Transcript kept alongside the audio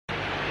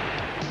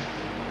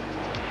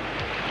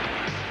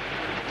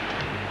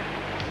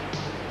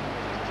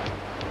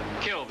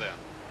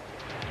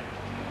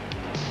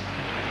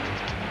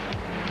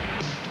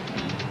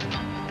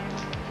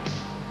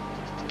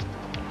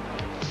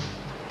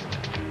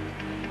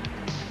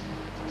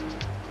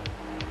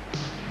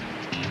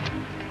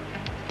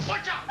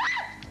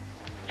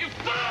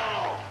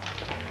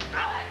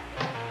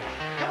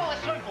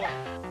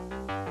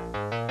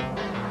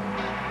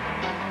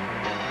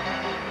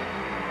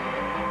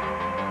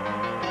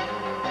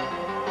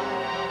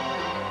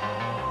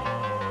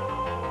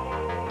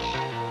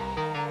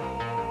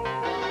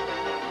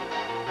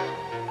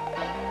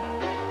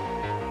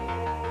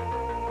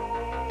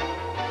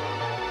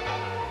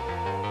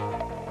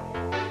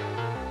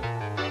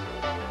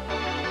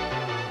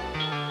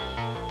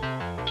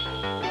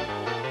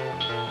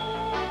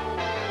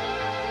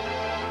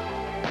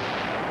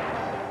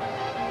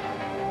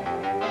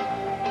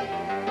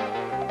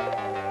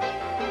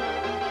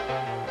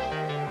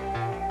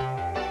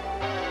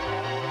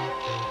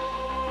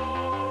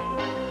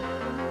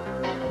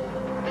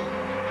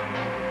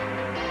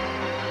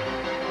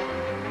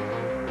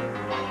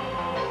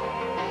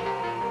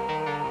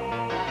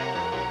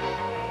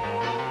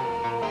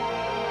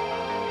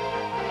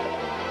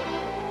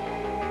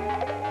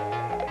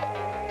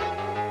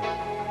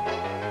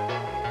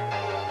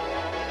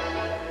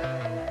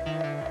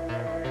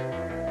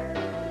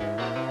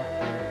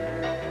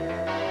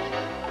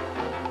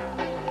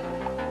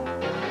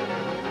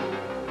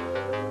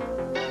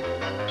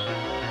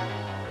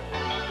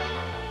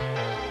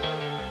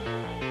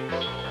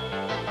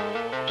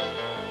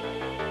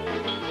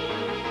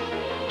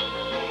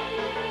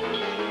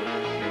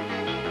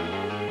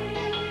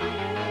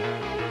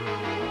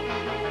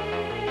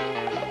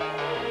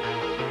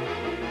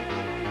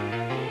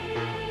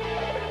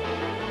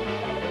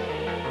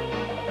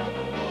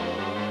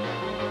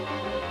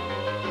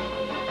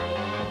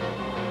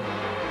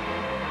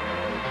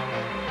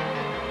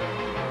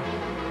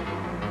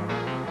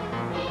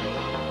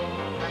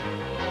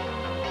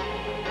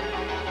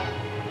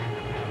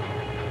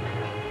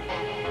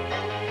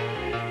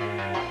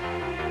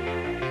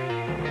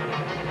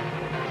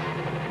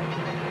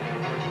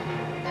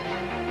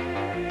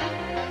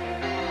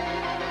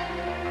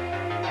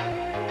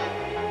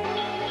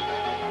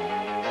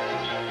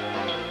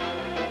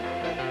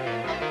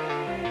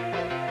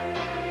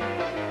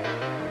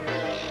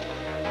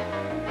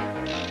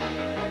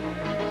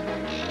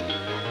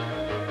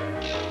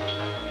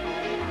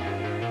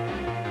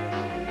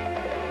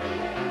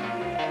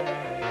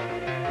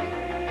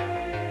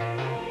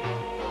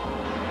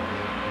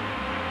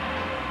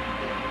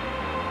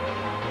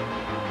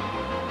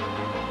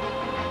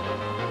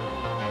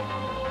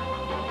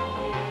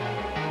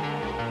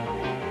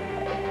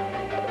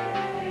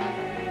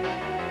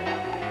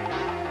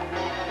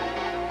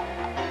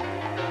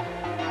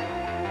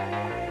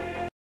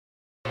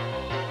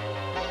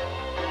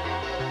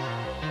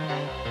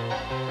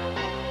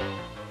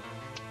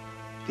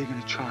They're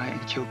gonna try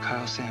and kill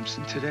Kyle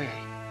Sampson today.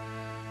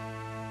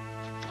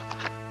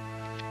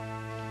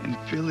 And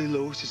Billy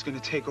Lewis is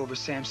gonna take over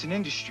Sampson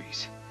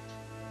Industries.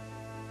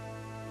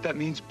 That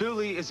means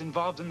Billy is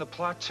involved in the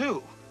plot,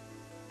 too.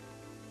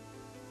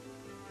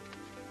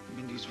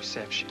 Mindy's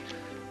reception.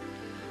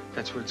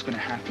 That's where it's gonna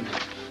happen.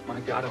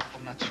 My God, I hope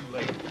I'm not too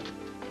late.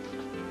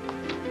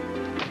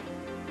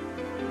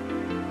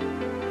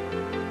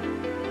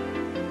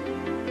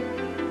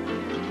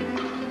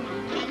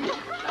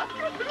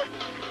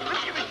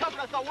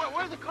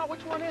 Where's the car?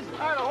 Which one is it?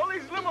 I don't know. All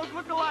these limos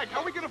look alike.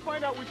 How are we going to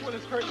find out which one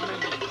is Kurt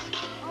Mindy?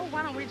 Oh,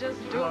 why don't we just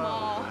do them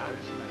all?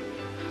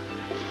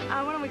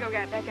 Why don't we go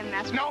get back in and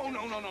ask? No.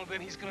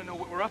 Then he's going to know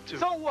what we're up to.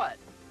 So what?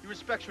 He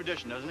respects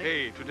tradition, doesn't he?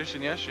 Hey,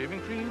 tradition, yes.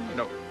 Shaving cream?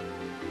 No.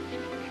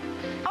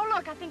 Oh,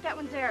 look, I think that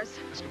one's theirs.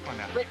 Let's go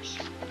find out. Rich.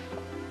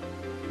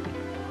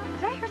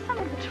 Did I hear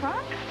something in the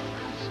trunk?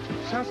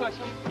 Sounds like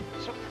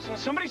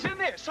somebody's in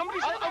there.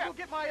 Somebody's in there. I'll go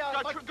get my...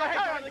 Go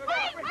ahead. Wait,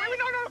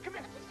 no, come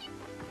here.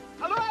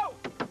 Hello?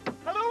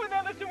 Hello, in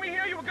there. Listen, we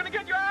hear you. We're going to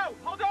get you out.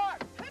 Hold on.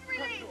 Hood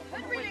release.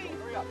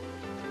 Hurry up.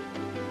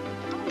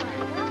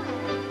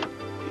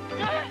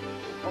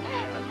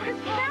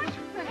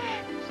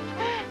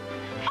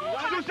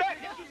 Suzette!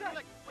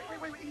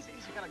 Wait, easy.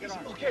 Get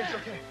on. Okay, it's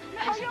okay.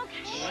 Are you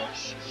okay?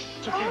 Shh.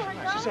 It's okay. Oh, my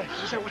God.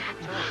 Suzette, what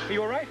happened? Are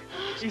you all right?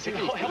 Easy.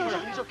 Help her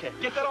out. He's okay.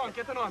 Get that on.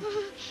 Suzette,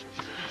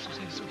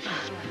 it's okay.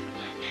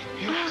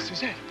 It's all right.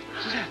 Suzette.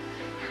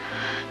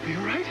 Are you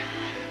all right?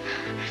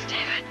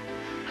 David,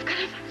 I've got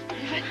him.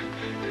 David.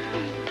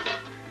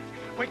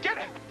 Wait, get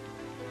him.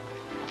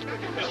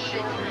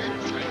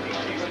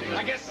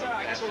 I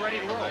guess we're ready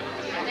to roll.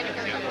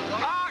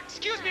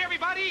 Excuse me,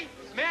 everybody.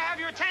 May I have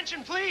your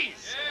attention,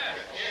 please?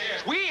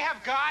 Yeah. We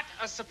have got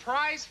a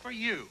surprise for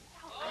you.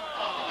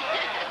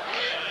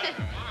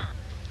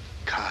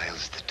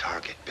 Kyle's the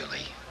target,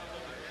 Billy.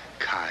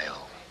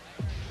 Kyle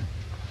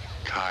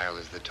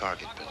is the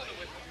target, Billy.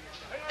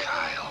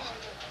 Kyle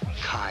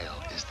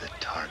is the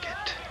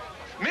target.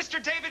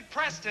 Mr. David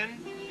Preston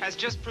has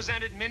just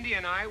presented Mindy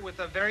and I with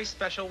a very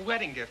special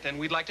wedding gift, and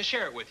we'd like to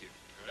share it with you.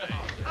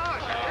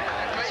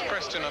 What's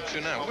Preston up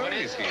to now? What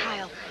is he?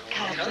 Kyle,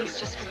 please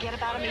just forget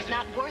about him. He's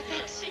not worth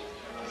it.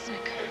 Listen to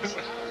Kurt.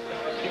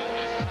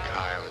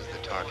 Kyle is the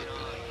target,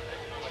 Billy.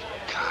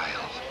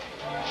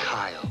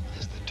 Kyle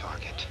is the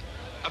target.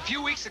 A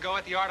few weeks ago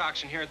at the art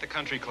auction here at the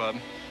Country Club,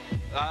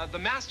 the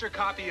master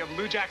copy of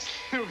Lujack's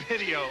new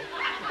video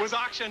was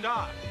auctioned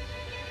off,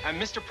 and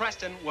Mr.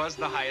 Preston was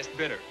the highest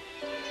bidder.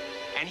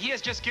 And he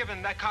has just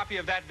given that copy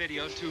of that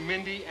video to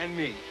Mindy and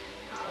me.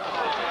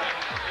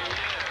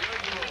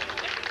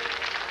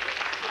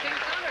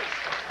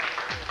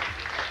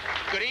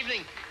 Good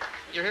evening.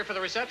 You're here for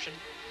the reception.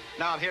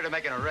 Now I'm here to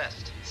make an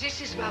arrest. This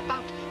is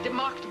about the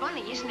marked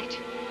money, isn't it?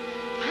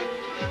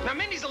 Now,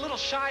 Mindy's a little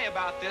shy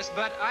about this,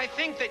 but I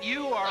think that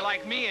you are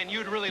like me and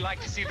you'd really like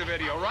to see the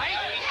video, right?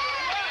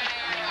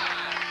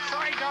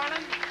 Sorry,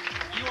 darling.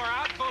 You are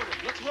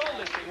outvoted. Let's roll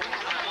this thing.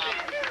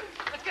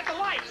 Let's get the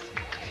lights.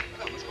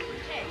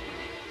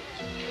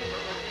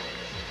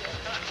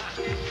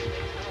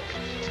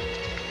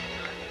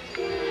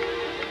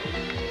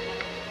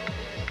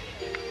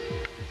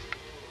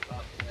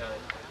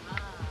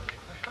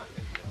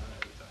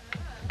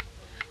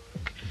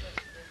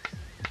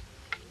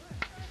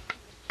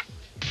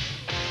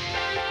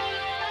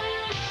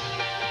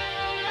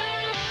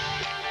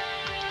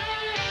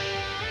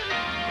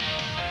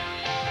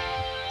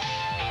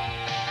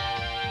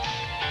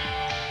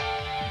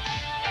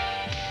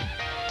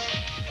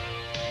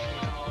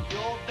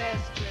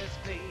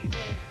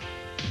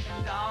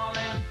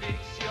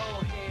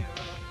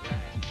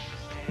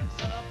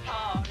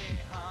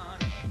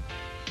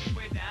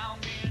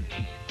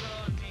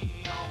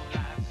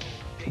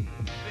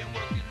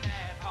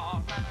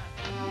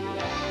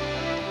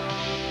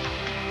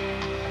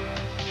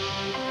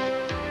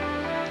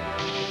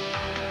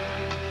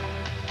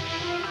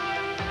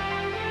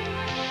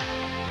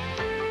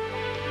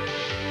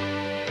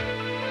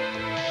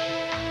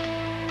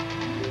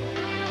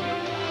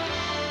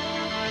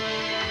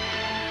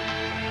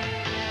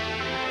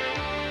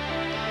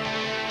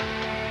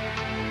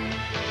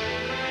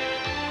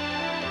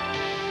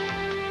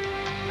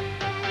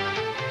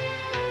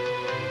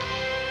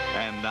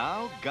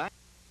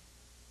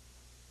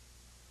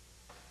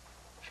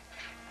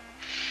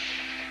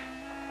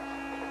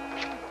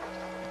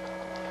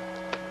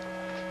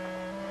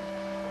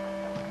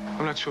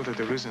 I'm not sure that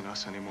there isn't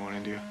us anymore,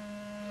 India.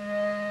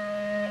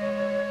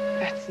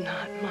 That's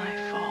not my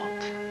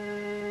fault.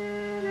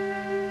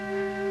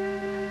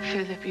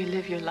 Philip, you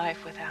live your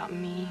life without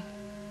me.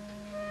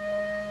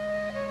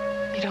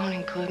 You don't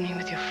include me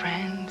with your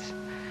friends.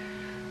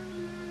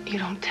 You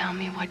don't tell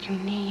me what you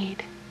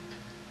need,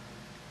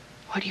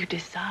 what you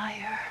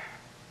desire.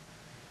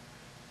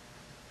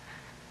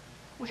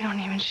 We don't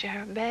even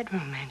share a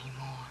bedroom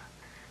anymore.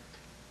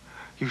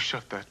 You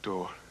shut that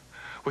door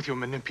with your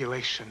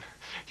manipulation,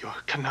 your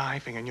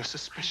conniving, and your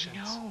suspicions.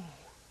 I know.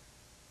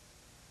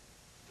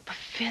 But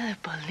Philip,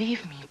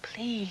 believe me,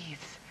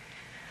 please.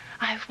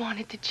 I've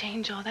wanted to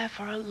change all that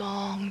for a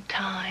long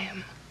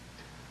time.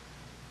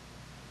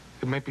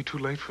 It may be too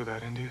late for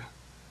that, India.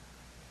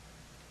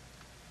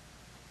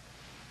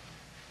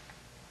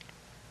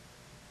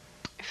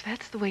 If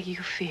that's the way you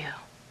feel,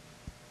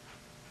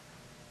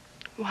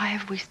 why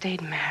have we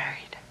stayed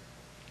married?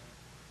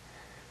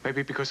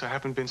 Maybe because I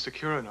haven't been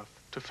secure enough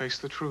to face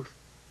the truth.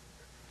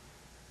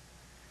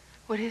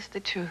 What is the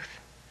truth?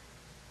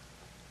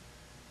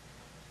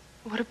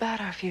 What about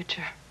our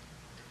future?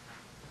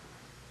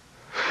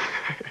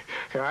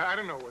 Yeah, I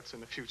don't know what's in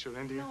the future,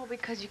 India. No,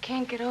 because you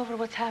can't get over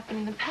what's happened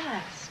in the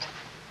past.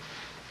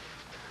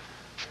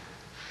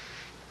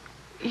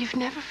 You've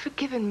never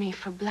forgiven me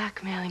for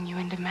blackmailing you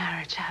into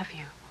marriage, have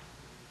you?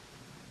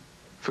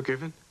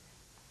 Forgiven?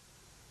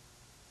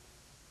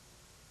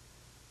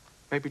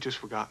 Maybe just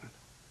forgotten.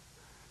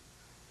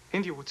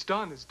 India, what's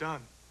done is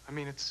done. I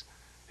mean, it's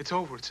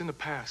over. It's in the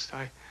past.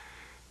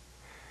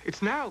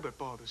 It's now that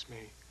bothers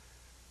me.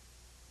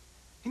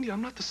 India,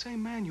 I'm not the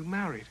same man you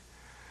married.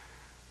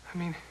 I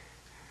mean,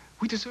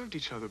 we deserved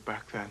each other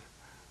back then.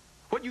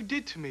 What you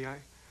did to me, it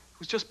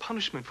was just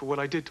punishment for what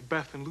I did to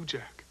Beth and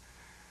Lujack.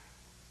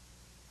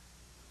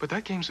 But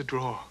that game's a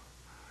draw.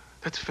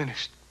 That's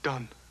finished.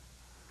 Done.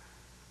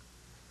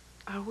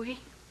 Are we?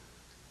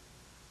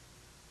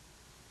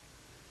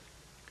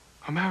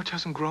 Our marriage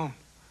hasn't grown.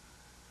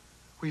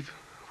 We've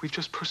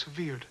just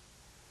persevered.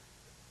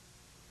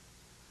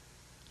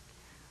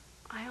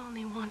 I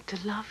only want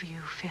to love you,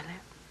 Philip.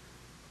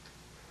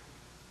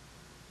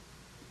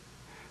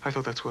 I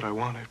thought that's what I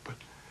wanted,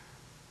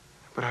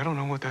 but I don't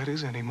know what that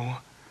is anymore.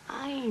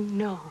 I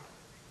know.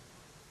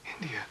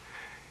 India,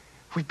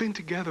 we've been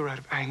together out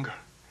of anger,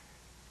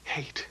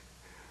 hate,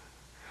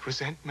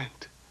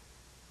 resentment,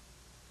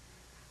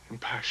 and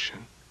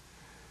passion.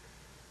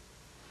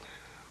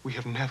 We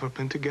have never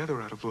been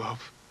together out of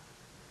love.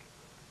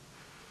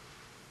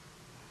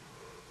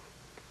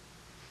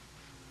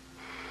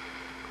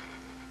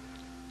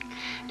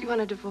 Do you want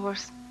a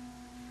divorce?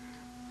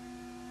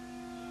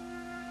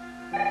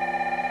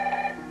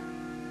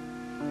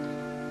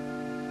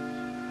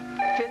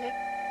 Philip?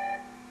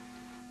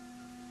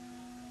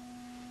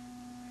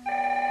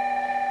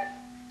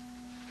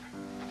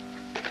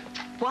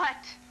 What?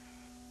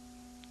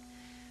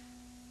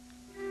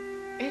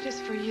 It is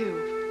for you.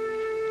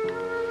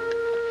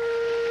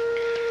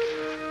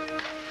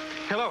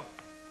 Hello.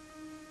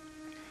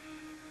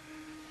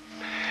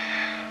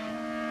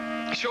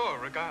 Sure,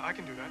 Rick, I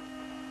can do that.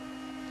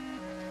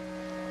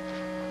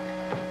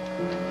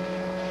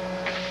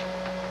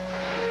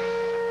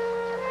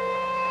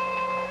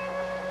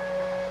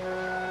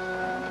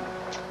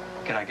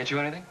 Can I get you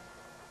anything?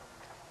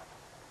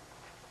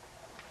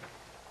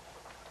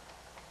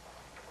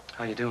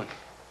 How you doing?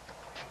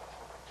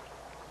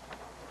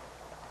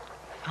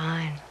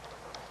 Fine.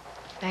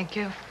 Thank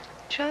you.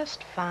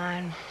 Just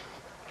fine.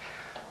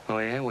 Oh,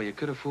 yeah? Well, you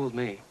could have fooled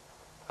me.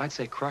 I'd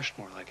say crushed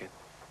more like it.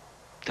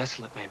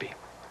 Desolate, maybe.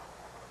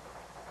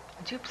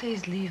 Would you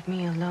please leave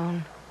me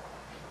alone?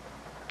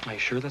 Are you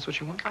sure that's what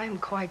you want? I am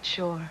quite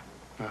sure.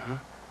 Uh-huh.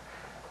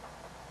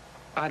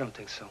 I don't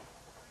think so.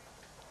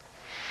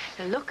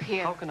 Now, look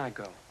here. How can I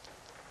go?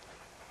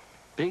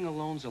 Being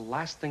alone's the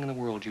last thing in the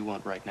world you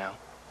want right now.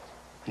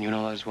 And you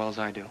know that as well as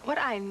I do. What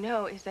I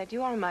know is that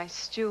you are my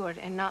steward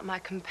and not my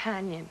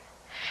companion.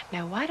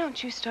 Now, why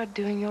don't you start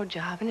doing your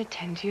job and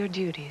attend to your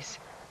duties?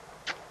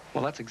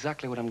 Well, that's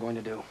exactly what I'm going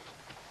to do.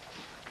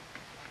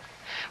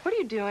 What are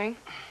you doing?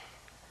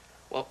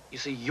 Well, you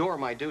see, you're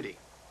my duty.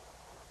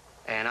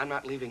 And I'm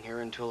not leaving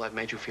here until I've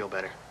made you feel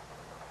better.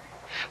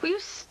 Will you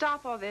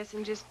stop all this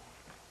and just...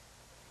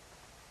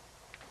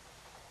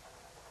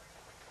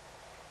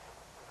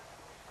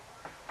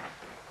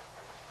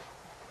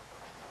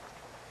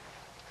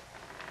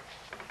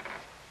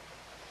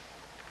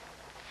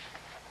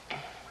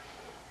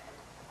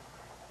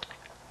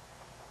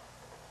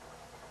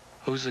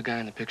 Who's the guy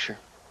in the picture?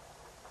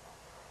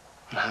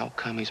 And how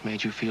come he's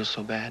made you feel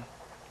so bad?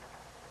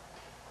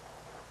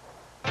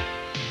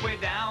 Way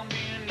down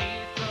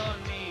beneath the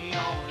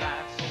neon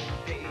lights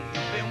all day.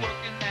 Been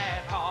working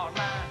that hard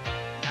line.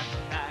 Not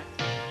tonight.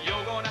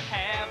 You're gonna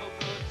have a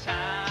good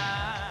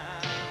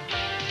time.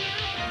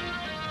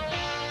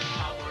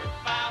 I work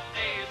 5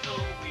 days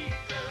a week,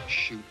 girl.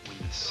 Shoot when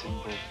the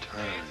symbol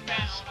turns.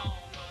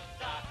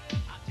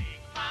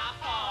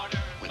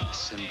 When the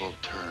symbol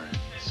turns.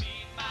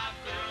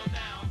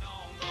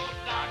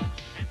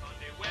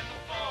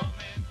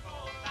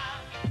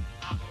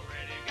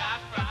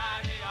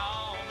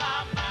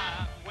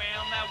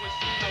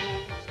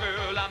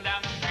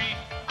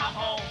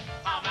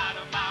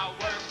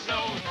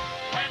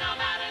 When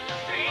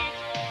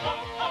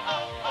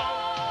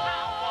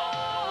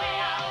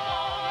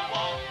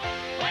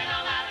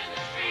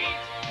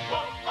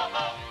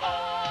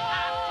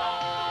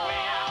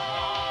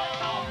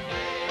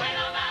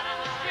I'm out in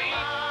the street,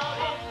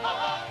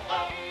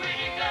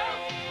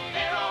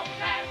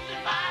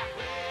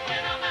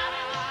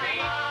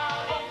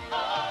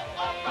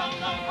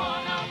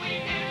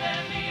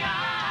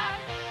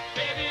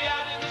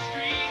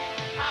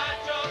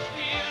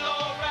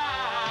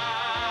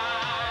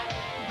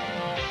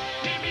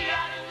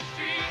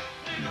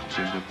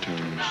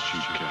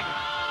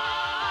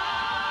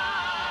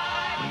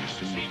 When the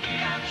symbol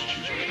turns,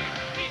 choose God.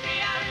 Meet me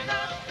out in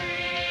the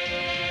street.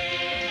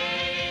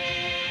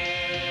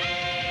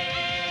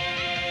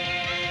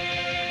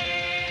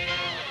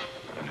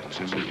 When the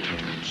symbol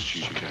turns,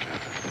 choose God.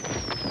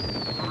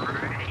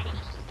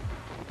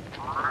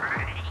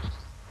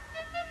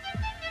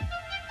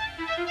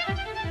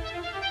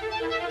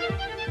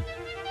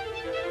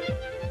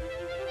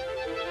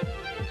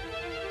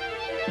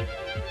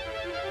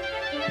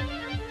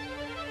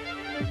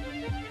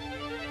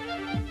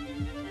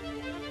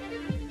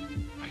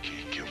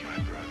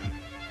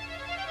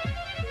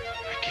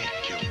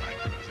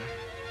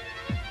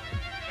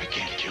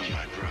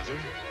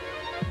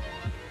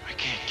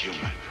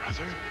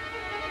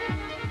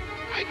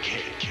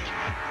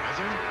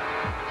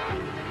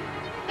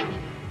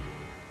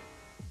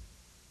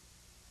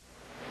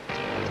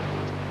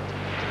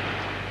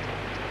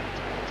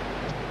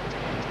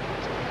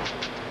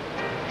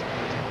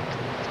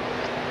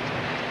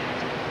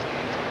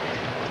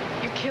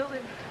 Killed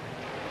him.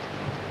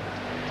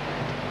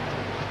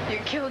 You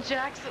killed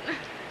Jackson.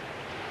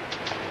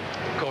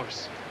 Of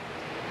course.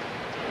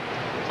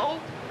 Oh,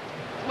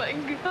 my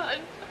God.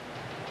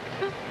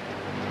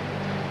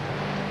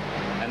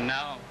 And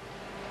now,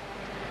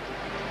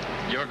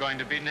 you're going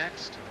to be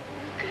next.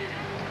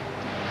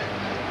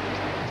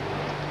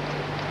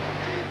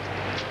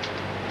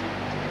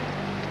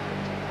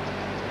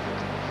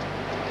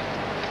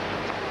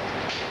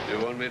 You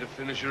want me to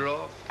finish her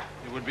off?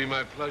 It would be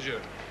my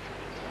pleasure.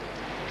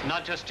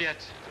 Not just yet.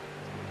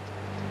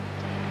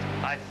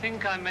 I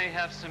think I may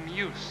have some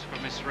use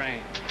for Miss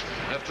Rain.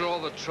 After all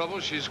the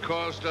trouble she's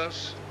caused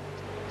us?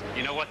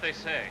 You know what they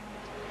say.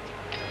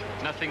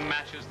 Nothing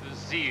matches the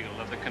zeal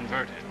of the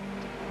converted.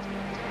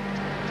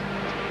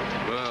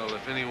 Well,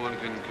 if anyone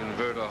can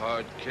convert a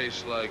hard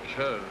case like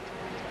her.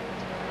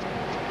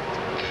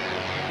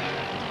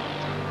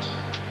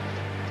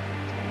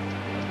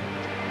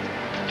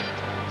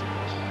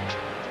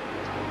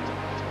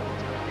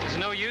 There's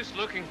no use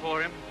looking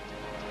for him.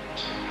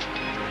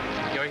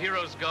 Your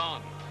hero's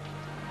gone.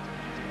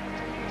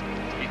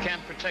 He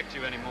can't protect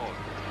you anymore.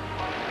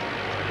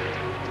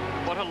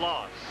 What a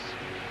loss.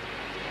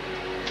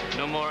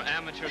 No more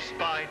amateur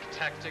spy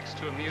tactics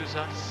to amuse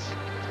us.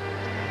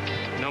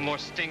 No more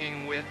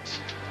stinging wit.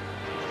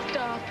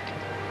 Stop.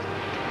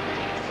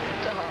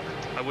 Stop.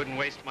 I wouldn't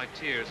waste my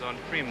tears on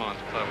Fremont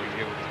if I were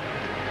you.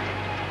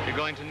 You're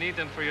going to need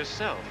them for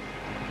yourself.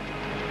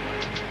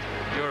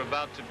 You're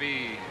about to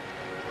be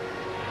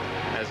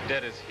as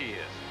dead as he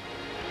is.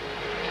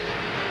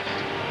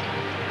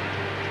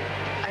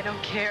 I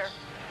don't care.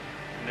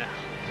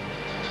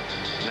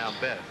 Now,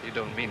 Beth, you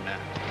don't mean that.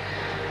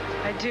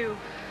 I do.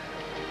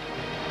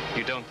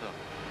 You don't, though.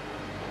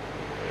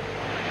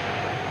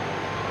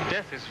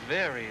 Death is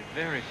very,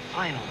 very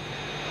final.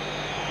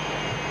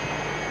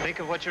 Think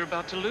of what you're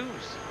about to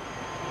lose.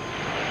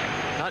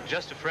 Not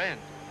just a friend,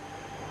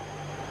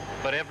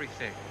 but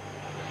everything.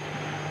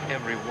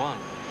 Everyone.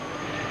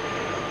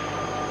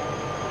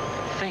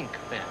 Think,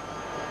 Beth.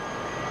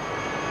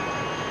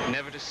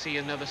 Never to see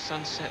another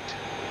sunset.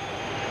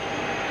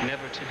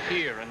 Never to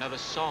hear another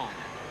song.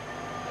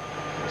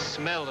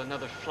 Smell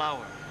another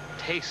flower.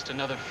 Taste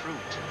another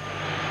fruit.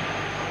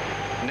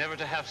 Never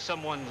to have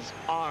someone's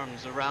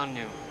arms around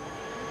you.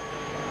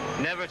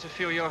 Never to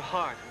feel your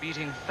heart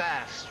beating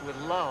fast with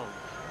love.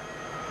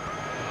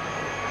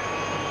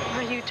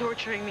 Why are you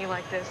torturing me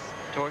like this?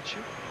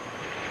 Torture?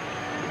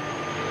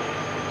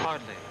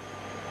 Hardly.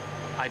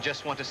 I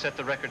just want to set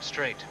the record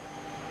straight.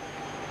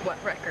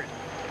 What record?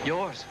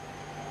 Yours.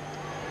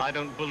 I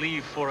don't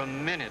believe for a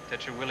minute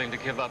that you're willing to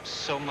give up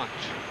so much.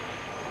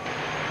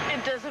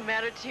 It doesn't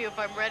matter to you if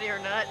I'm ready or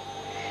not.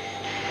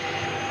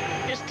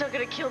 You're still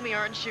gonna kill me,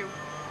 aren't you?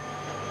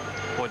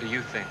 What do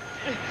you think?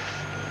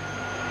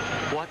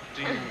 What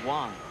do you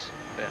want,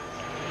 Beth?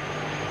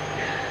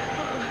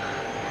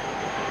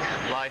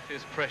 Life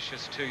is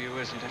precious to you,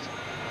 isn't it?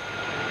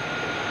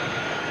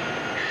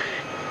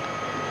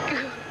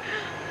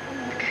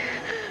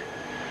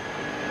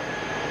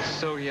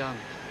 So young.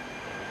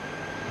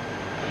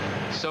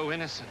 So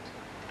innocent.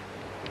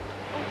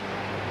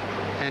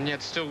 And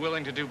yet still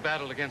willing to do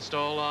battle against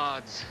all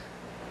odds.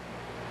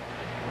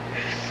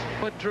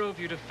 What drove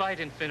you to fight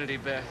infinity,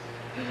 Beth?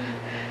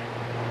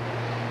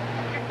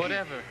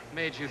 Whatever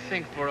made you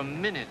think for a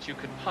minute you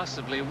could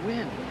possibly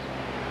win?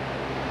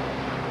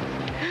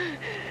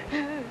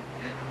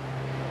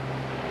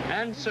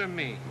 Answer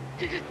me.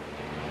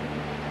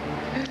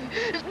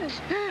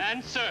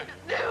 Answer.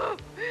 No,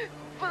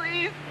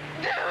 please,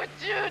 don't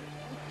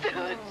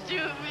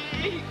shoot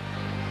me.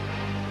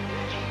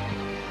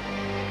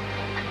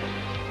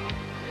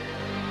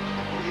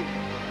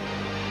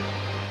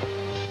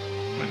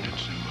 When that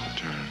symbol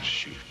turns,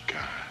 shoot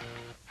God.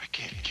 I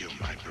can't kill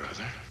my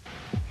brother.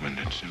 When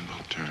that symbol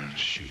turns,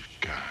 shoot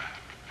God.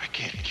 I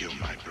can't kill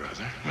my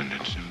brother. When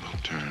that symbol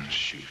turns,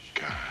 shoot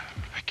God.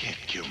 I can't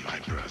kill my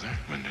brother.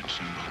 When that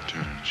symbol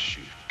turns,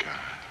 shoot God.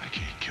 I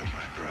can't kill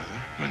my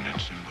brother. When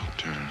that symbol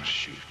turns,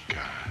 shoot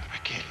God. I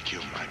can't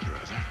kill my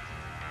brother.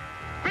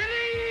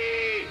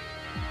 Billy!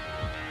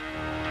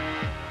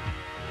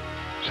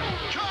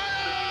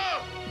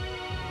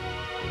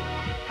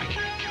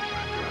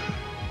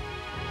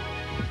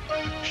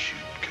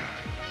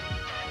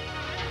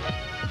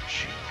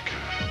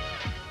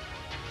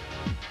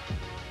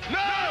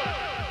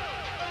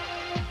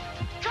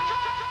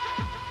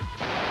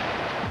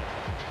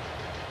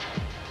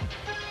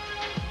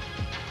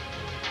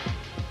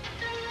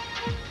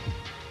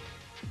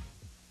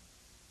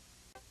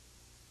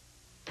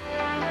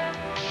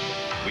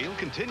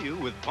 you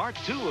with part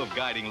 2 of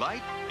Guiding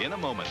Light in a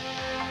moment.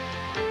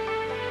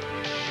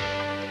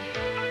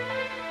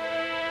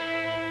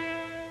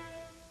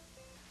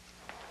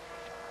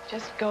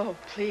 Just go,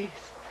 please.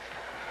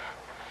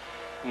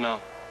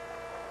 No.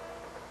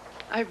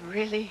 I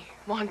really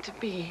want to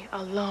be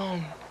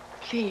alone.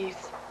 Please.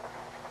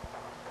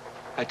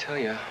 I tell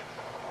you,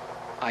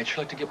 I'd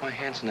sure like to get my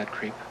hands on that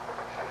creep.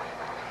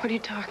 What are you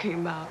talking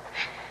about?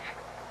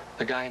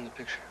 The guy in the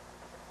picture.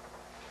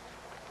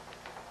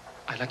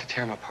 I'd like to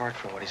tear him apart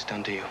for what he's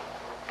done to you.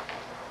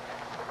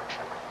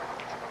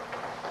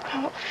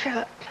 Oh,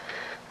 Philip.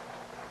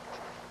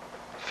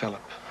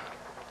 Philip.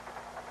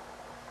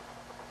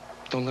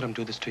 Don't let him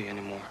do this to you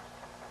anymore.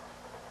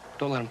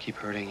 Don't let him keep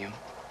hurting you.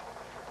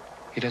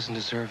 He doesn't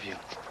deserve you.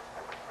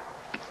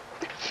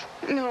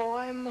 No,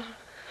 I'm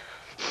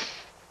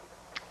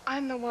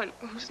the one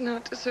who's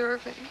not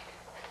deserving.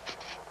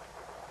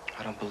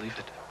 I don't believe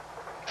it.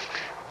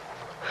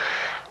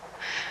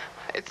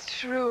 It's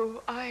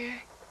true.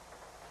 I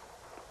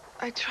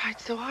tried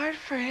so hard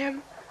for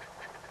him,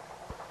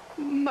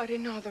 but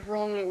in all the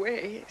wrong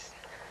ways.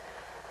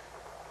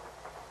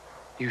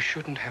 You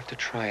shouldn't have to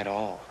try at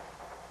all.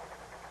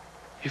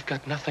 You've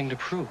got nothing to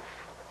prove.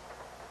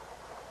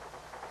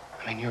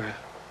 I mean, you're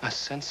a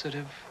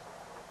sensitive,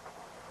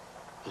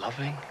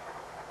 loving,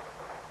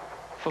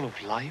 full of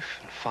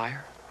life and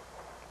fire,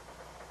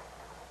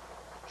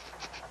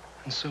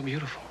 and so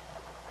beautiful.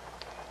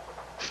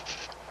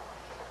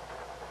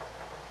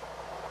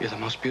 You're the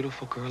most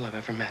beautiful girl I've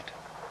ever met.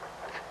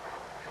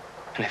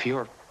 And if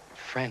your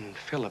friend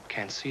Philip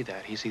can't see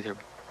that, he's either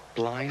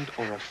blind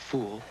or a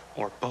fool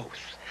or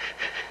both.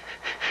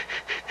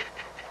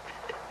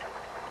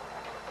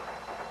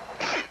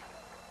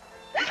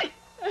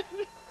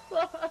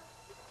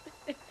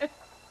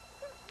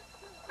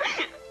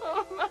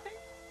 Oh my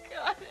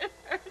God, it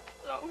hurts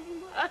so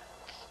much.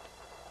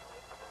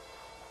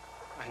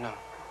 I know.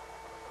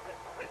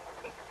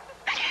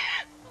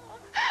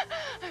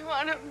 I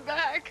want him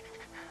back.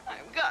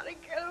 I've got to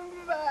get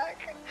him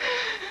back.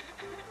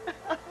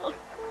 I'll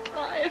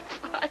die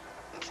if I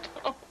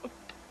don't.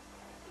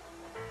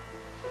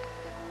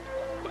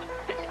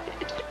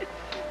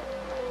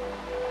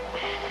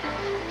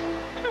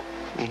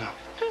 No.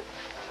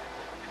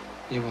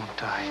 You won't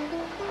die.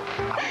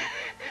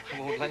 I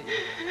won't let you.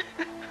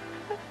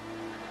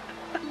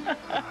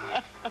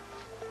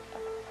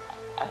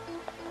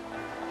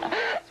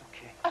 It's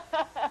okay.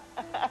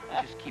 You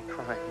just keep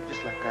crying. You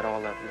just let that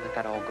all out. You let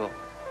that all go.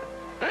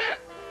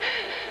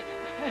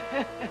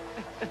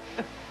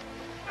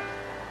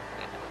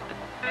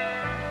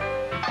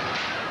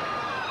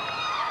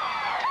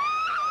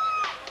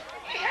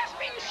 He has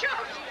been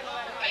shot.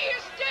 He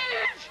is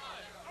dead.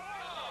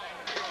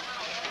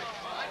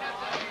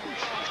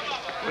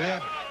 What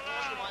happened?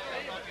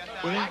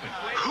 What happened?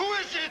 Who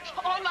is it?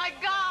 Oh my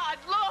God,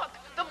 look,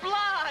 the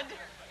blood.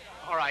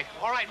 All right,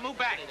 move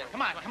back.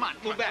 Come on,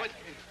 move back.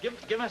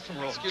 Give us some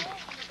room. Excuse me.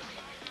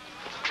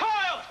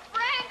 Kyle!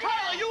 Brandon!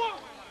 Kyle, you are...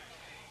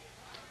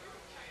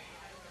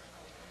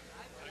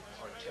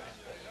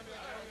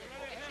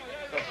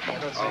 I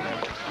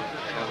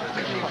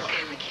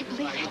can't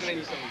believe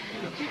it.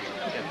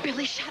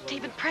 Billy shot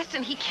David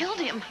Preston. He killed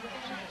him.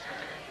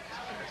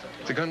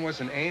 The gun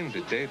wasn't aimed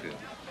at David.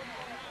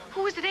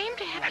 Who was it aimed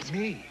at? At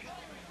me.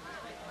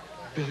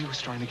 Billy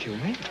was trying to kill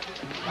me.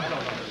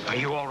 Are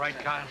you all right,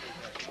 Kyle?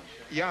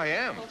 Yeah, I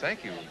am.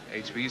 Thank you,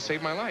 HB. You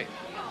saved my life.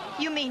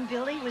 You mean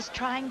Billy was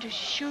trying to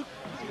shoot?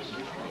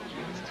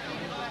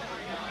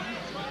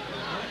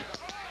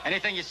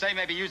 Anything you say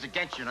may be used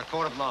against you in a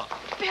court of law.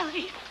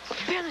 Billy!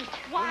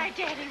 Why,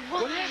 Daddy,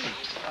 why? What happened?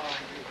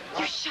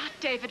 You shot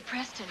David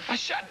Preston. I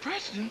shot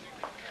Preston?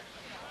 Oh,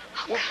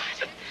 God.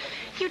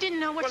 You didn't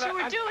know what you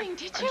were doing,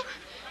 did you?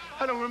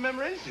 I don't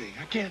remember anything.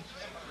 I can't.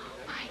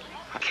 My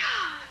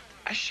God.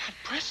 I shot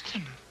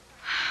Preston.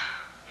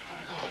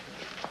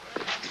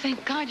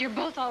 Thank God you're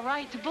both all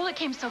right. The bullet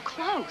came so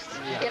close.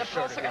 Get a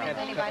pulse or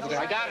anything? I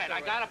got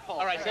a pulse.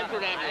 All right, send for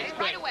an ambulance.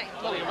 Right away.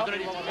 Louie, we're going to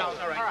need some towels.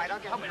 All right, I'll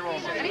help me roll.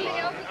 Anything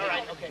else? All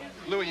right, okay.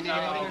 Louie, you need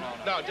anything?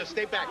 No, just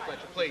stay back,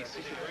 Fletcher, please.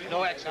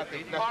 No exit.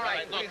 All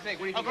right, what do you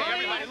think? What do you think? Okay,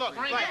 everybody, look.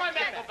 Bring my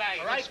medical bag.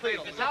 All right, please.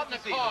 It's out in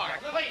the car.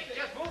 Please,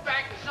 just move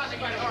back. There's nothing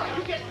but a car.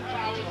 You get some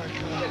towels.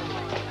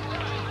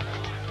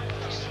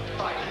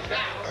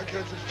 I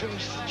got to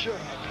finish the job.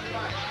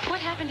 What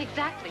happened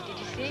exactly? Did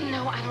you see?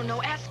 No, I don't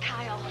know. Ask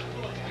Kyle.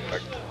 I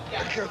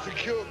got to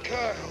kill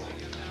Kyle.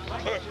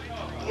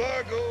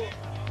 Largo.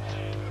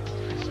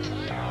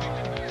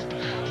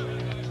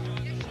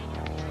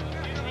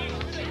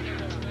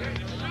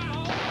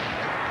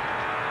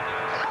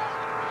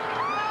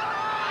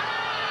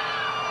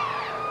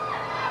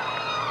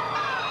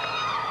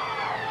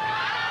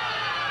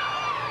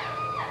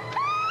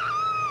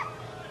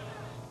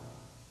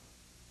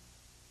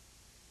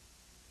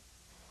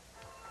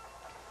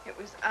 It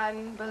was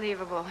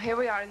unbelievable. Here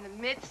we are in the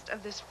midst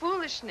of this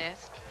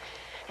foolishness,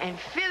 and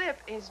Philip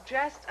is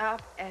dressed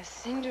up as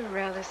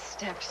Cinderella's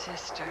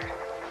stepsister.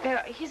 You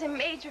know, he's a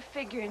major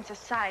figure in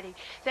society,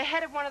 the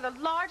head of one of the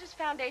largest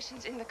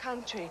foundations in the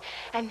country,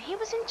 and he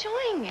was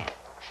enjoying it.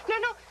 No,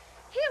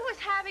 he was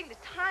having the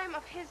time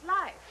of his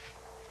life.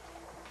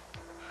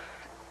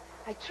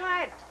 I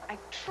tried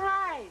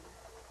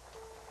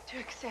to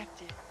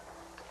accept it,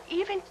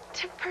 even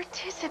to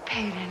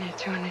participate in it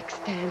to an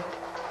extent.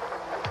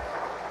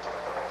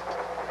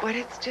 But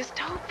it's just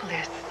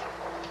hopeless.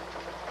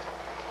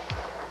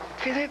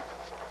 Philip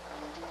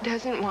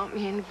doesn't want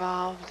me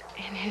involved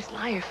in his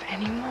life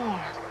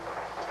anymore.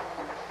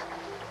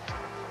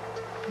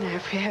 Now,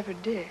 if he ever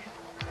did.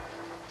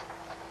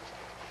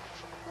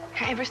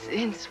 Ever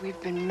since we've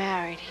been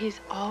married, he's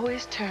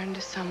always turned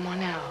to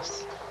someone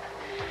else.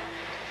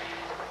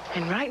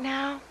 And right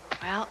now,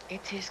 well,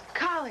 it's his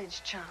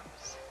college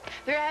chums.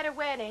 They're at a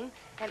wedding,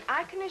 and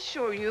I can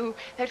assure you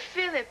that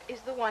Philip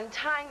is the one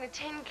tying the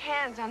tin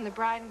cans on the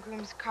bride and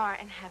groom's car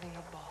and having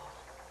a ball.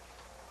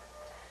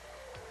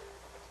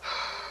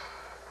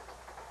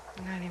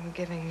 Not even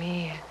giving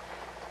me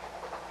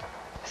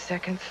a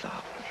second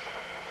thought.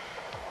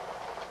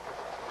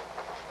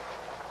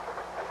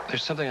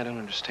 There's something I don't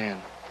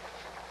understand.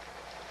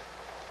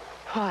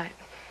 What?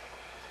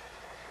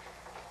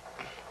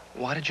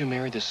 Why did you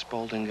marry this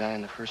Spaulding guy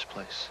in the first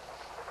place?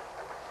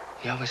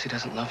 He obviously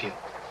doesn't love you.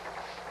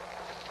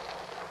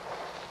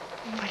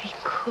 But he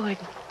could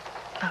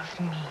love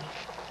me.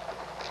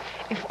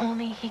 If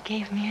only he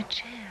gave me a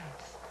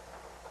chance.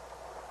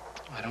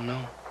 I don't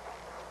know.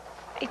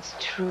 It's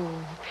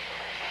true.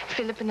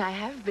 Philip and I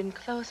have been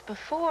close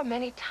before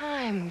many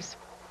times.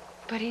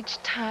 But each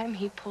time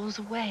he pulls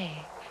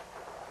away.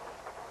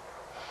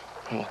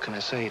 Well, what can I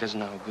say? He doesn't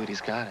know how good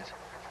he's got it.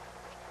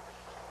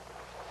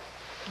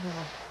 No.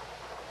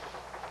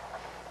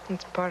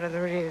 It's part of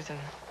the reason.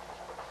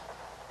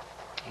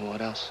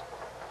 What else?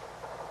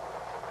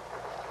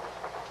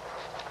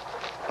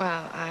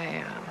 Well,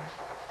 I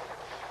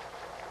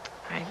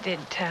did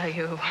tell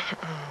you,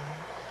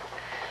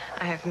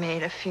 I have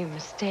made a few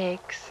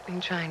mistakes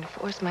in trying to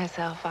force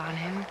myself on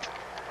him.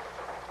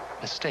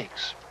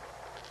 Mistakes?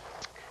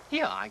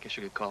 Yeah, I guess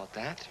you could call it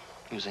that.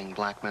 Using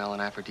blackmail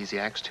and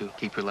aphrodisiacs to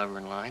keep your lover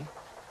in line.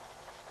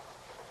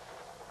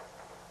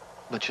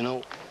 But you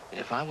know,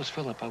 if I was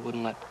Philip, I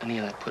wouldn't let any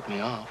of that put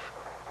me off.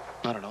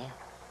 Not at all.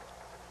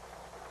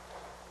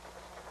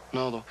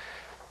 No, the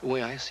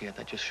way I see it,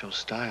 that just shows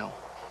style.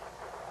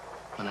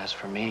 And as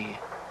for me,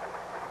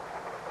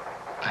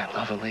 I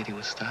love a lady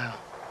with style.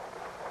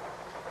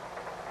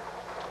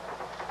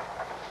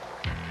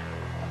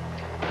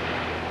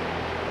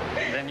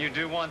 Then you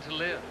do want to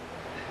live.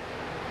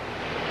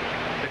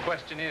 The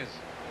question is,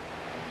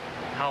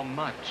 how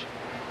much?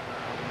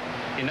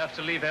 Enough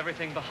to leave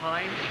everything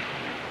behind?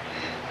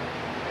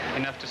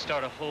 Enough to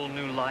start a whole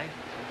new life?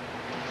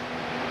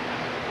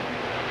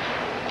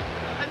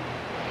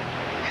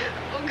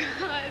 Oh,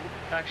 God.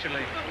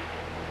 Actually,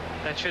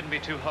 that shouldn't be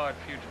too hard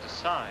for you to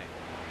decide,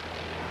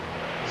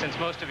 since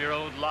most of your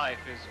old life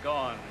is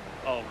gone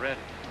already,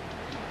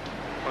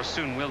 or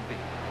soon will be.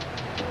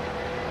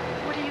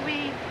 What do you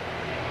mean?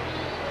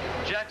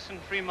 Jackson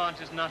Fremont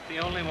is not the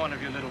only one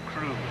of your little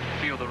crew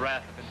to feel the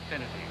wrath of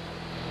infinity.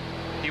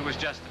 He was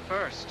just the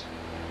first.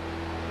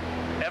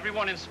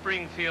 Everyone in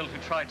Springfield who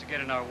tried to get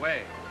in our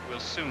way will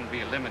soon be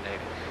eliminated,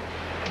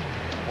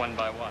 one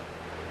by one.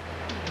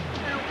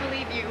 I don't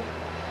believe you.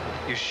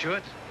 You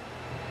should.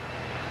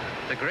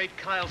 The great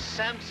Kyle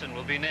Sampson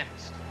will be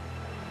next.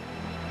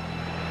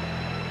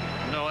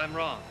 No, I'm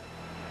wrong.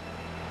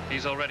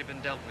 He's already been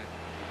dealt with.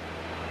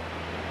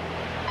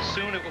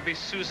 Soon it will be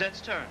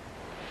Suzette's turn.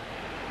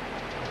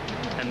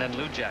 And then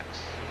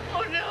Lujack's.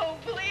 Oh, no,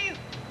 please.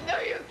 No,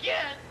 you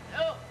can't.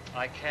 No.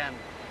 I can.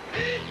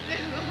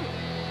 No.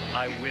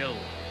 I will.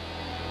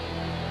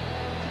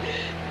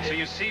 So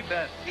you see,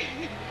 Beth,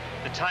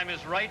 the time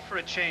is right for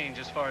a change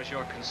as far as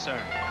you're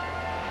concerned.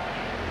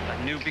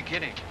 A new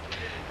beginning.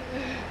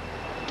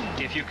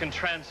 If you can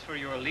transfer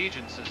your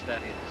allegiances,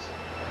 that is.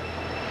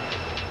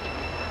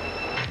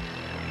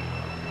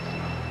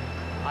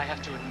 I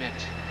have to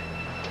admit,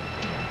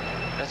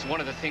 that's one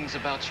of the things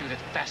about you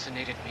that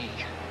fascinated me.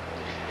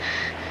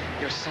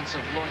 Your sense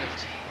of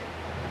loyalty.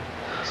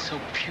 So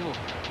pure.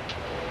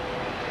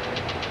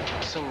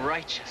 So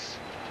righteous.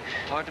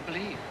 Hard to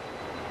believe.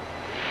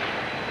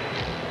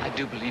 I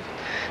do believe it.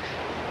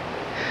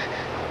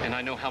 And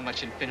I know how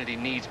much infinity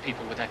needs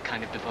people with that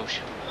kind of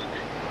devotion.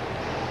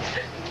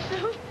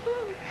 No.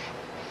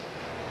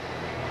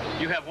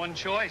 You have one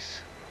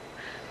choice.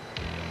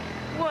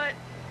 What?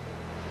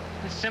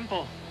 It's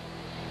simple.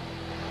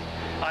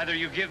 Either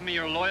you give me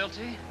your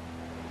loyalty,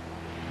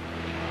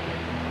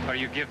 or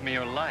you give me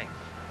your life.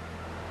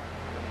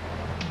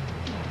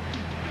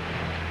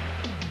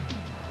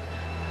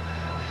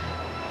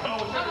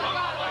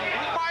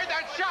 Fire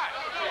that shot!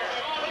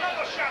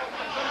 Another shot!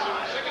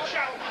 Second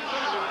shot!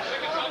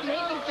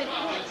 Maybe, but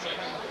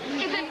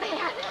is it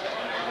bad?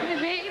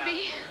 Maybe.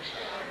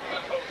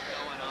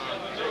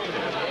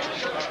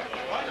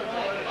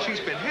 She's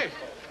been hit.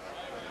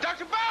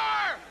 Dr.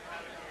 Bauer!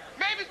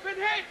 Maeve has been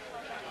hit!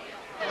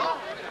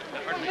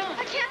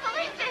 I can't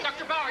believe this.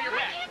 Dr. Bauer, you're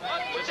back.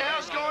 What the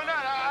hell's going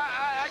on?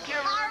 I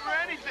can't remember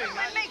anything.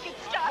 Make it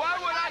stop. Why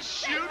would I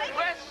shoot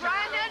Wes?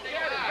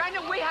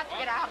 Brandon, we have to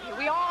get out of here.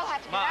 We all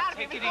have to get out of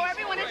here before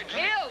everyone is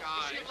killed.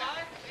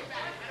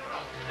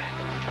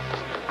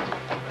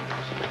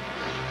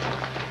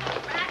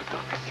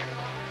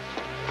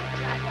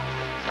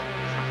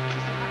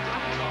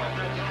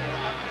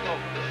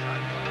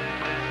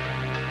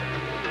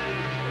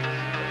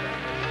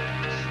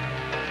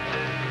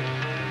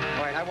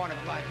 I want it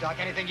black, Doc.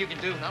 Anything you can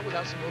do? Not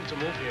without some room to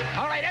move here.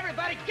 All right,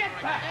 everybody, get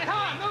back. Come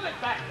on, move it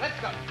back. Let's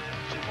go.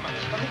 Come on,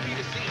 let me be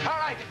the scene. All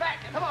right,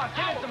 back. Come on,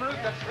 give us some room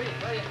to breathe,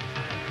 will you?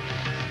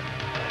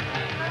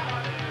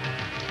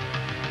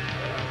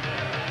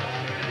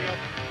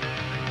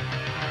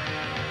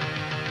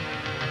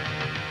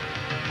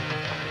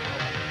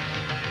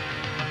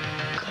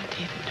 God,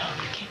 David, no,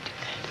 you can't do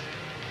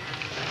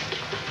that.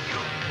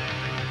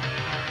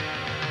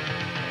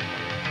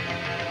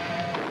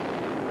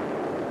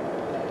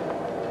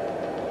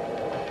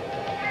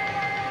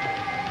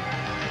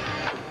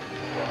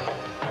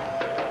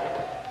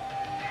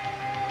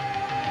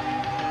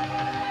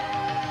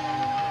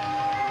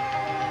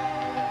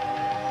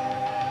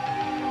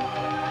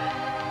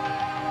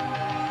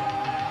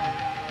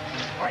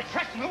 All right,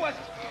 Preston, who was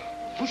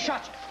it? Who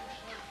shot you?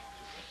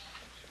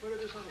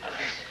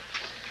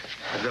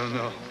 I don't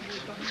know.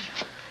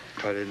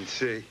 I didn't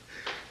see.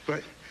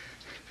 But,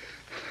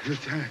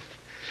 Lieutenant,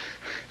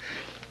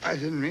 I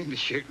didn't mean to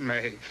shoot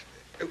Maeve.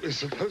 It was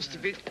supposed to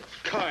be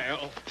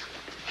Kyle.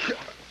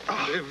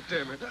 Live,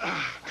 damn it.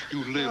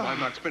 You live. I'm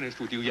not finished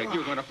with you yet.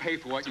 You're going to pay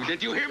for what you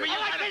did. You hear me?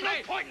 There's no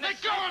point in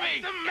Let go of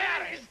me! The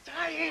man is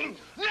dying.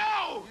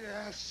 No!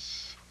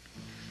 Yes.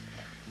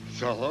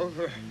 It's all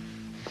over.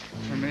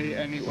 For me,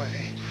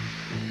 anyway.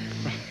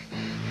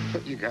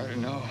 But you gotta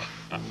know,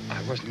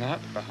 I was not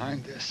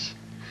behind this.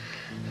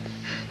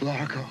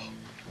 Largo.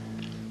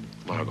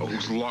 Largo?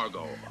 Who's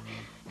Largo?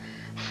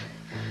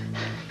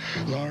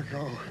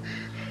 Largo,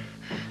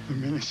 the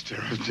minister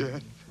of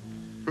death.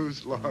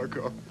 Who's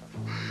Largo?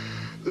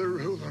 The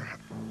ruler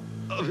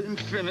of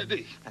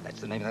infinity. And that's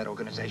the name of that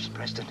organization,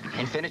 Preston.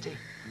 Infinity.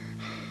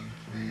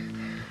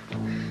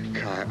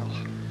 Kyle,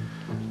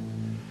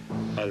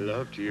 I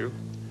loved you.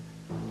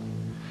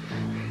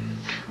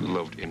 You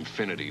loved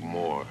infinity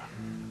more.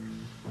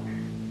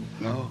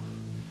 No.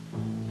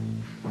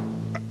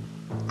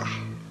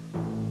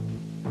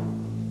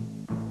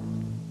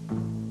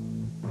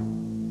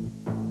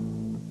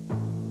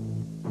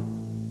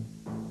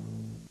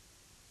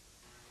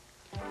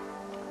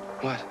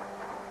 What?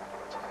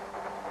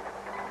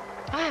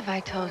 Why have I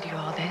told you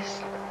all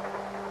this?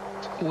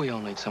 We all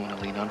need someone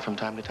to lean on from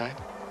time to time.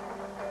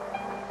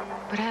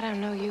 But I don't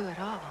know you at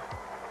all.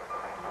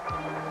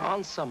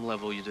 On some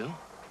level, you do.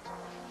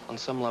 On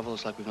some level,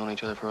 it's like we've known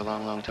each other for a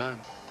long, long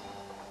time.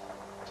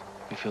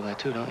 You feel that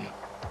too, don't you?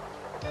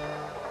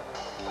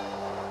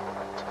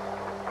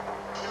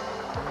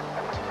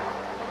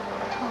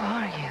 Who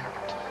are you?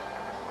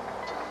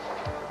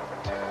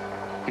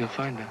 You'll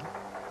find out.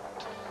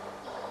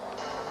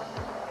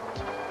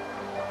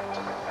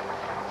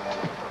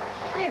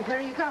 Hey, where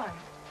are you going?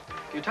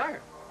 You're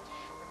tired.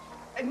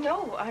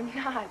 No, I'm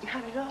not.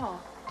 Not at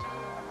all.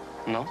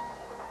 No?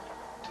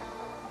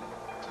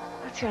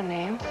 What's your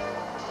name?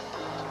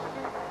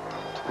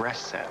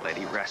 Rest, sad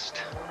lady,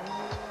 rest.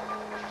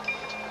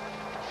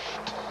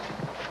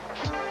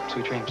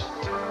 Sweet dreams.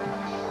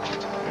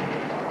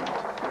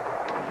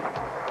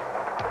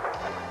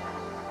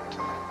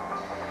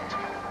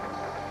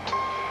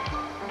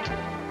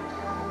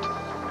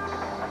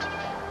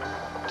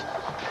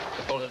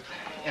 The bullet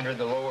entered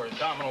the lower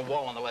abdominal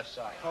wall on the left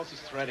side. Pulse is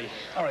thready.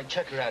 All right,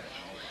 check her out.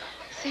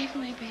 Save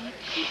my baby.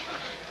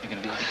 You're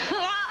gonna be okay.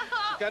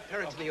 She's got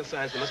peritoneal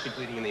signs. There must be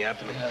bleeding in the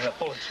abdomen. The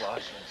bullet's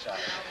lodged inside.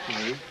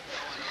 Maeve?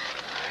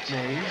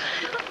 Maeve?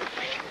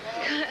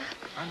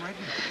 I'm right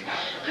here.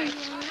 Are you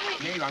all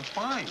right? Maeve, I'm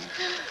fine.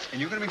 And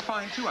you're going to be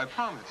fine, too, I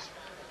promise.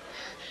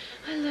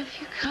 I love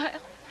you, Kyle.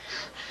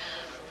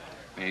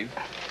 Maeve?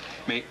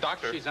 Maeve,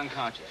 doctor. She's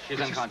unconscious.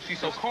 She's unconscious. She's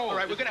so cold. All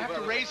right, we're gonna have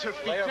to raise her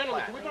feet.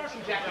 Gentlemen, can we borrow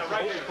some jackets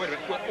right here? Wait a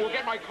minute. We'll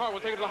get my car. We'll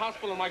take her to the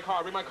hospital in my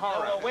car. Bring my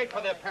car around. We'll wait for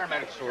the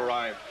paramedics to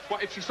arrive. Well,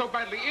 if she's so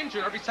badly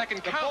injured, every second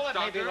The counts, bullet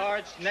doctor. may be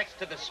lodged next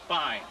to the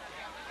spine.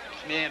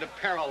 She may end up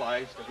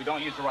paralyzed if we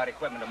don't use the right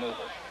equipment to move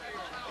her.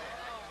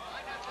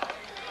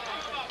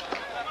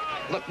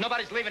 Look,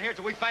 nobody's leaving here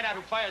till we find out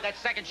who fired that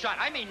second shot.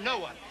 I mean no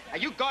one. Now,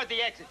 you guard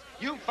the exits.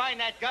 You find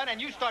that gun, and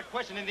you start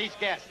questioning these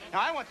guests.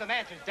 Now, I want some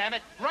answers, damn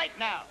it, right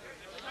now.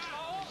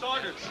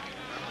 Saunders,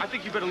 I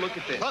think you better look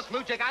at this. Look,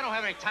 Lujack, I don't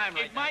have any time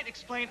right It might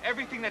explain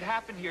everything that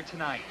happened here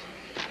tonight.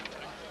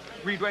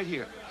 Read right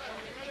here.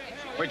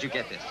 Where'd you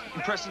get this?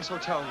 In Preston's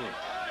hotel room.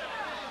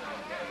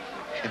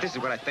 If this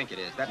is what I think it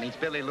is, that means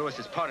Billy Lewis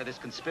is part of this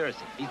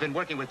conspiracy. He's been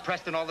working with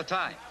Preston all the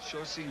time.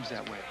 Sure seems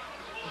that way.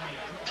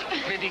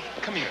 Mindy,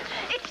 come here.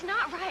 It's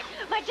not right.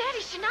 My daddy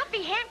should not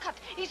be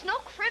handcuffed. He's no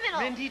criminal.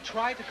 Mindy,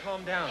 try to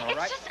calm down, all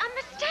right? It's just a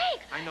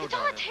mistake. I know, It's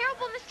all a darling.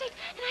 terrible mistake,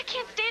 and I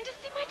can't stand to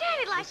see my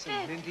daddy like Listen,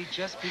 this. Mindy,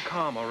 just be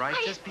calm, all right?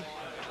 Just be...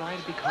 Try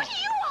to be calm. What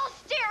are you all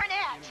staring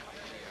at?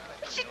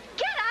 Get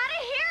out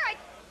of here!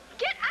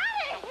 Get out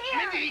of here!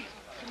 Mindy!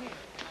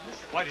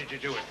 Why did you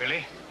do it,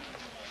 Billy?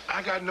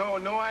 I got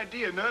no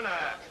idea, none.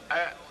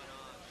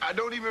 I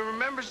don't even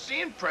remember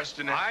seeing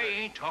Preston. I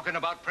ain't talking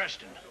about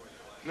Preston.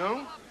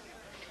 No?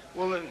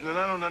 Well, then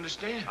I don't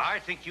understand. I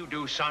think you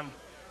do, son.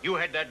 You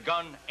had that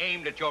gun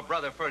aimed at your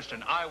brother first,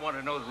 and I want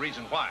to know the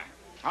reason why.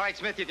 All right,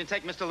 Smith, you can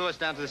take Mr. Lewis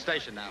down to the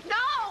station now. No!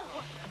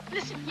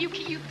 Listen, you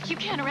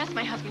can't arrest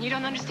my husband. You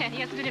don't understand. He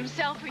hasn't been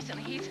himself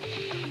recently.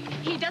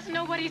 He doesn't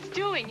know what he's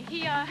doing.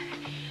 He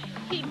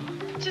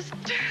just...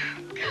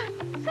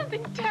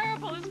 something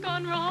terrible has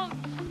gone wrong.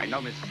 I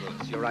know, Mrs.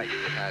 Lewis. You're right.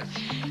 It has.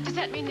 Does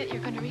that mean that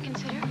you're going to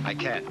reconsider? I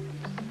can't.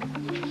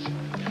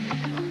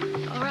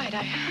 All right,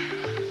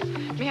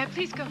 may I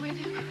please go with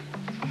him?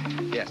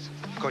 Yes,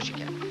 of course you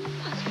can.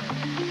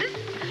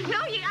 No,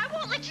 I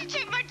won't let you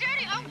take my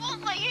daddy. I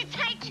won't let you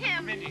take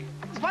him. Mindy.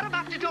 What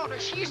about the daughter?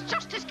 She is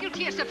just as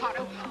guilty as the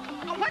father.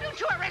 Why don't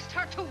you arrest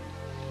her, too?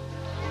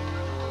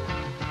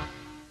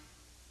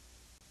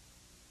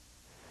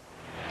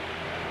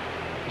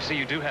 You see,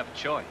 you do have a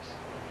choice.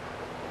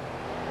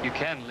 You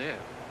can live.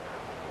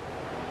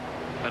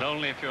 But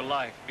only if your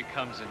life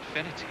becomes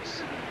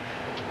infinities.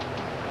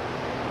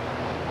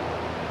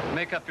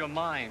 Make up your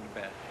mind,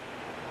 Beth.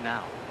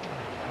 Now.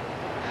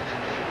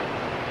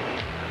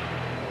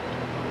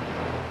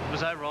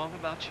 Was I wrong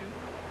about you?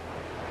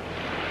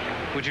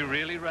 Would you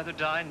really rather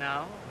die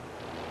now?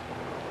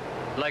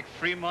 Like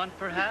Fremont,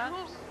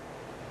 perhaps?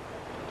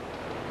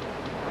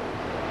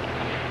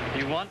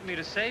 You want me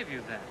to save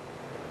you, then?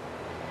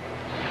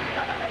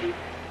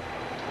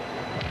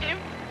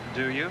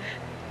 Do you?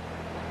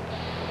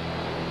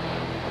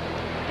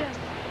 Yes.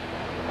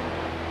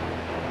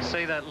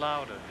 Say that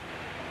louder.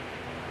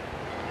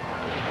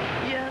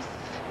 Yes.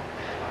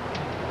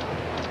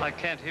 I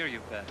can't hear you,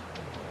 Beth.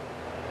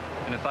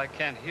 And if I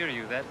can't hear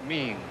you, that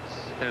means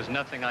there's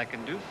nothing I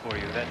can do for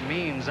you. That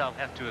means I'll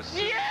have to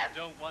assume Yes!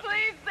 you don't want...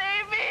 Please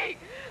save me!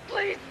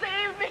 Please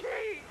save me!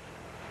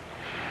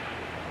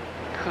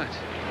 Good.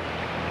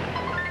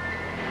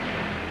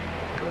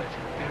 Good.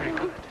 Very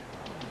good.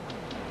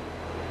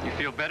 You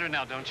feel better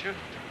now, don't you?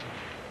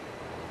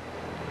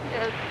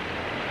 Yes.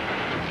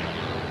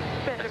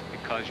 Better. That's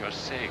because you're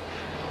safe.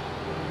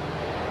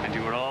 And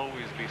you will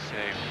always be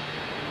safe.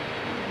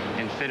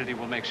 Infinity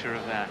will make sure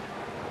of that.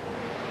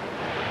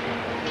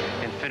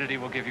 Infinity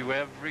will give you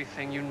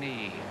everything you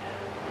need.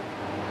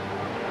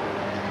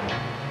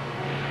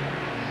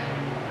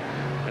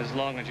 As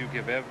long as you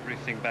give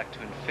everything back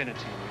to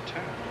infinity in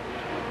return.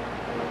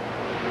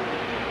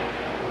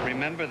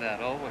 Remember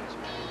that always.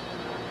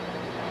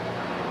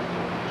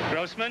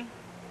 Grossman?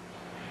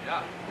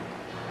 Yeah.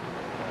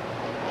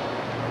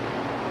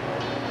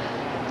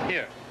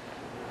 Here.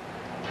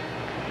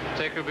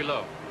 Take her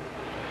below.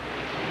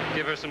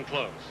 Give her some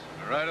clothes.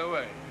 Right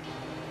away.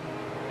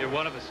 You're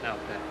one of us now,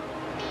 Beth.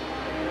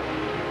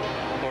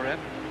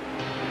 Forever.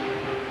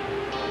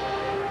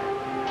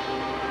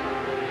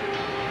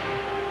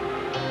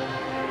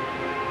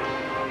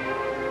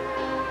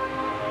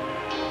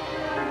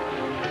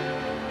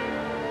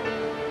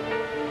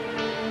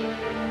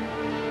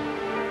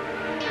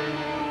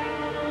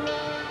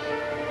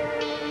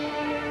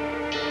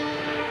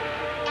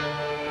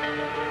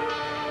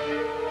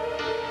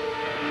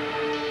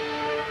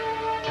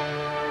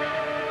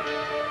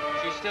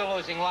 She's still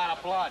losing a lot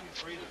of blood.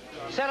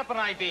 Set up an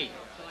IV.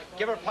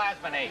 Give her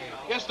plasminate.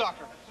 Yes,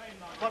 doctor.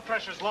 Blood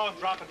pressure's low and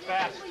dropping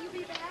fast.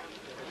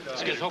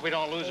 Let's just hope we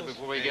don't lose her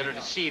before we get her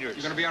to Cedars.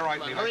 You're gonna be all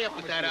right, Levi. Hurry up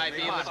with that IV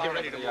and let's get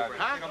ready to move her.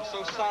 Huh? I'm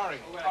so sorry.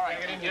 All right,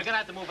 you're gonna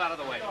have to move out of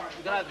the way.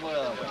 You're gonna have to move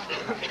out of the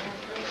way.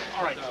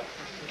 All right.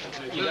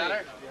 You got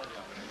her?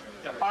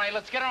 All right,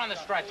 let's get her on the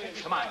stretcher.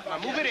 Come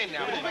on. Move it in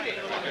now. Move it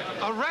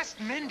in. Arrest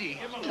Mindy?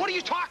 What are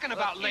you talking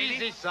about, lady?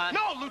 Easy, son.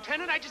 No,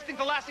 Lieutenant, I just think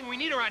the last thing we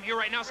need around here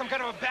right now is some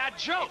kind of a bad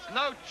joke. It's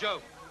no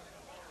joke.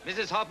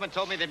 Mrs. Hoffman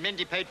told me that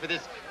Mindy paid for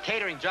this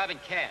catering job in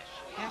cash.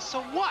 Yeah,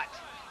 so what?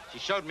 She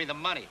showed me the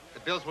money. The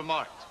bills were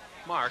marked.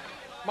 Mark?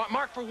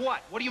 Mark for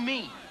what? What do you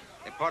mean?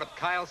 They're part of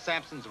Kyle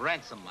Sampson's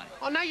ransom money.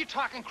 Oh, now you're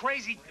talking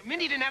crazy.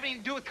 Mindy didn't have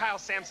anything to do with Kyle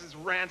Sampson's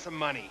ransom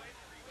money.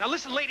 Now,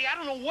 listen, lady, I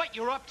don't know what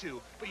you're up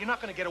to, but you're not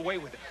going to get away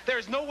with it. There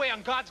is no way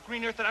on God's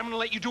green earth that I'm going to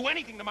let you do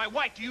anything to my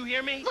wife. Do you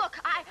hear me? Look,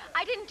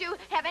 I didn't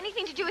have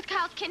anything to do with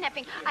Kyle's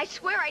kidnapping. I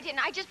swear I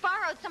didn't. I just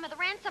borrowed some of the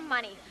ransom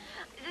money.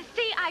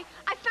 See, I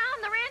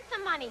found the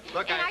ransom money.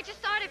 Look, and I just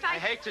thought if I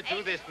hate to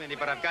do this, Mindy,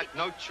 but I've got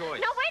no choice.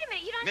 No, wait a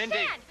minute. You don't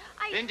understand.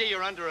 Mindy,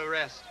 you're under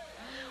arrest.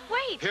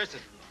 Wait. Pearson,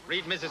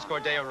 read Mrs.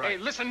 Cordeo right. Hey,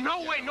 listen,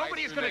 no way.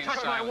 Nobody is going to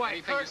touch my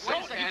wife. Kurt,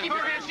 Don't you keep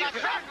your hands up.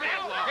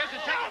 Pearson,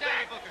 take it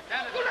down, Booker.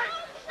 Down to the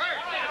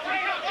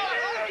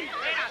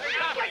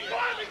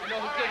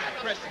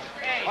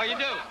Oh, you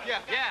do? Yeah.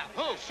 Yeah,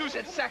 who?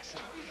 Suzette Saxon.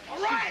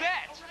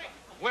 Suzette?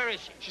 Where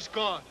is she? She's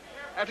gone.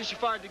 After she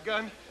fired the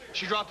gun,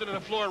 she dropped it on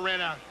the floor and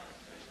ran out.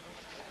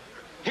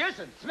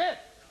 Pearson, Smith,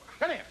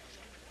 come here.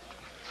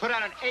 Put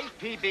out an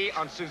APB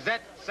on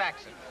Suzette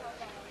Saxon.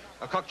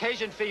 A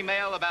Caucasian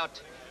female,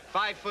 about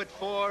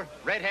 5'4",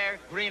 red hair,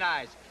 green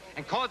eyes.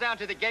 And call down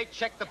to the gate,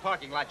 check the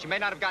parking lot. You may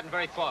not have gotten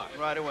very far.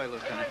 Right away,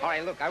 Lieutenant. All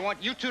right, look, I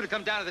want you two to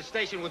come down to the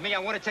station with me. I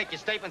want to take your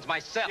statements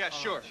myself. Yeah,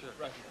 sure.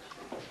 Right.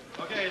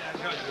 Okay, that's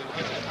good.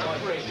 All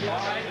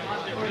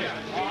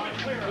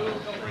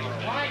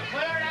right,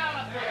 clear it out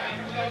up there.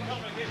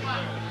 Come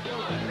on.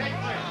 Stay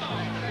clear.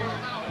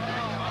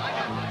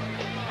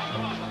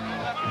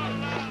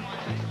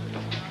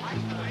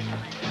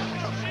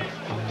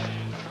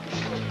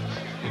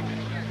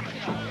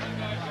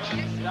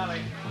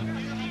 Dolly.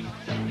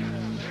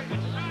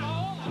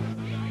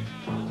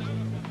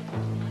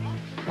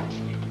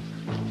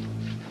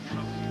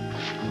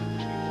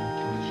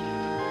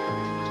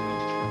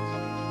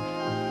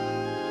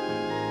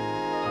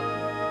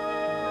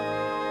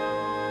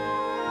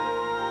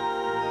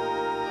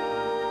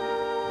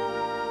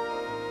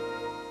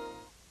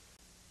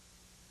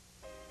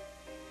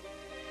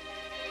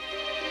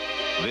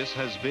 This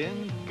has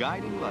been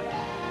Guiding Light.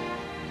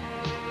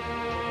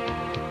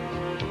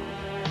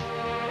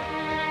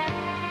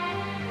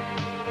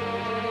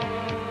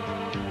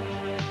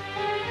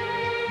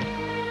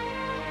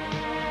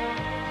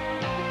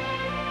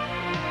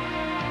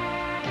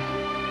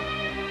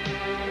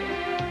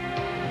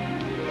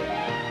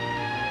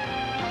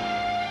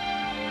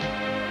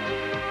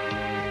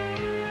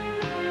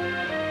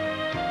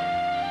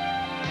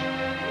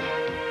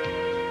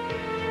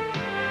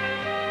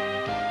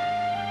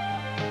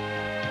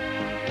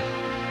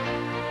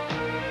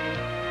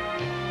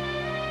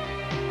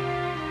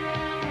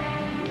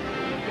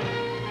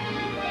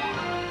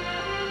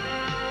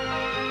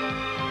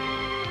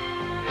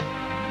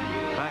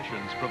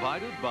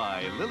 Provided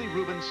by Lily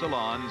Rubin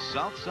Salon,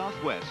 South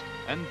Southwest,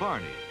 and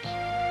Barney's.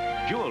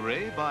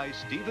 Jewelry by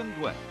Stephen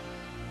Dwett.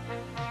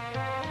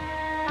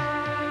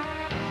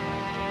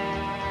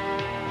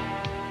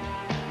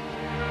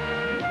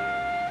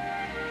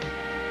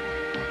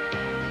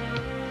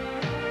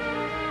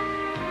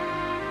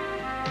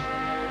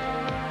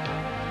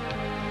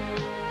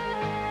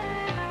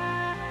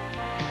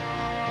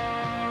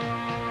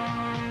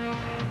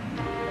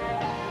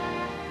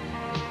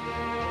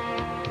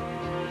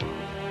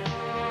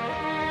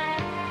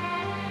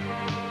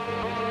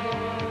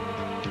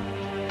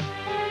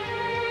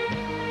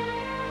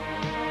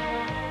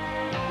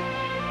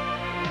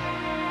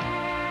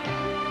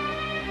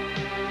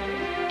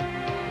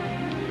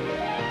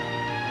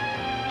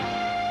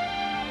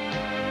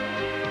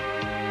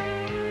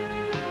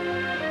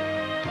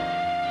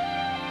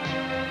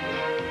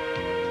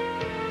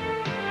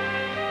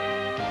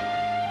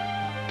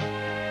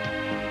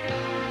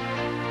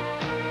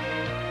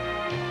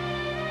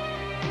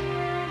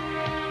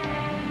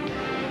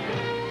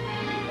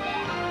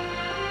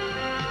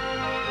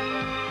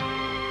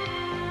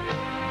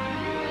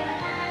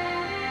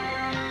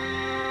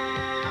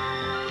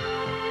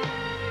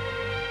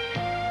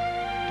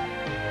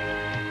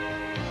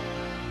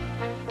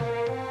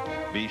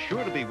 Be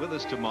sure to be with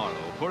us tomorrow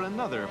for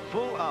another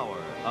full hour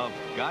of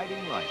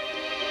Guiding Light.